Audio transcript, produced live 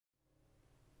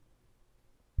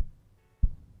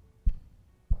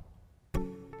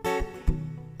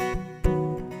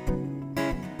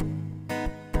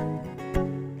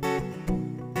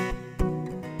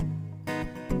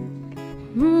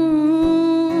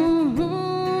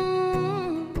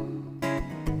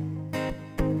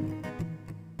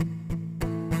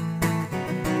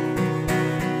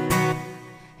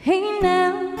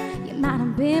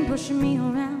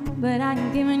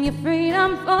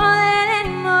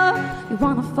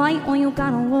wanna fight when you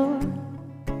got a war.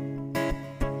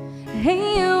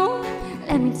 Hey you,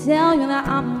 let me tell you that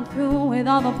I'm through with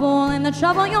all the bull and the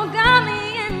trouble you got me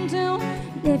into.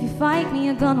 If you fight me,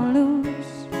 you're gonna lose.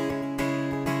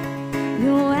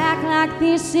 You act like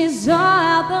this is all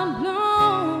out the blue.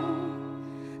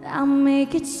 I'll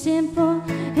make it simple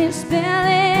and spell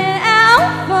it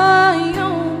out for you.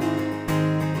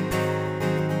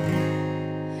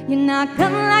 You're not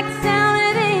gonna like the sound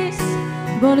of this,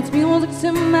 but it's music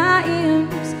to my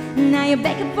ears. Now you're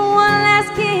begging for one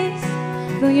last kiss.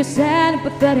 Through your sad and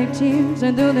pathetic tears,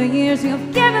 and through the years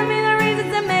you've given me the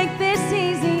reasons to make this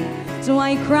easy. So why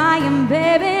you crying,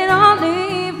 baby, don't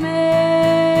leave me.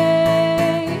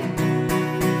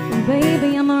 And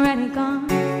baby, I'm already gone.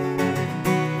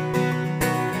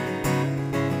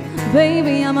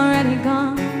 Baby, I'm already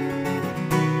gone.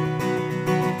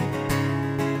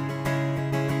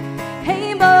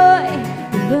 Hey boy,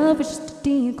 your love was just a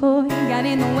decoy. Got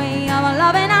in the way of a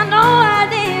love and I know I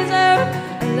deserve.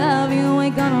 I love you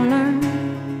ain't gonna learn.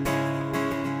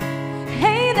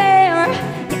 Hey there,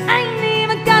 you ain't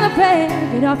even gonna pray.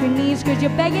 Get off your knees cause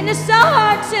you're begging. It's so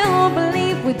hard to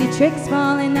believe with your tricks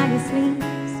falling out your sleeves.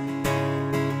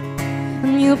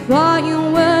 And you thought you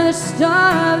were the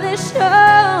star of the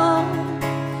show,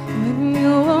 when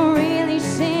you were really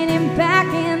sitting back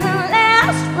in the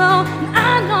last row. And I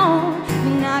know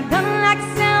you're not gonna like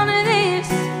the sound of this,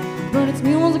 but it's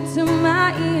music to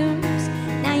my ears.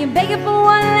 Now you're begging for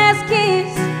one last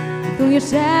kiss. Through your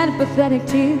sad and pathetic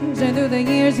tears, and through the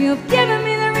years you've given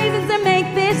me the reasons to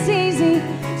make this easy.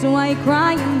 So why you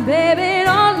crying, baby,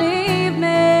 don't leave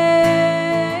me.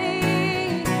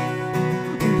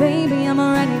 Baby, I'm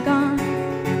already gone.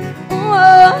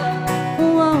 Whoa,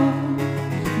 whoa.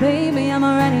 Baby, I'm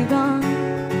already gone.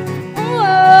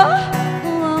 Whoa,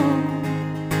 whoa.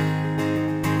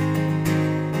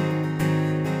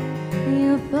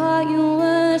 You thought you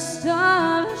were the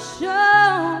star of the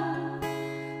show,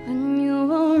 when you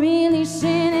were really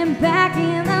sitting back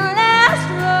in the last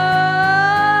row.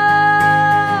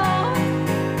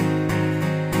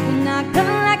 You're not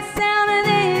gonna like the sound of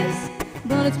this,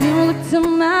 but it's music to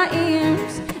my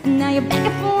ears. And now you're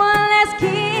begging for one last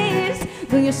kiss.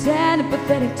 Through your sad and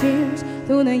pathetic tears,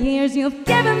 through the years you've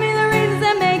given me the reasons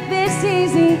that make this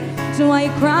easy. So why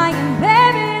you crying,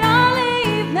 baby?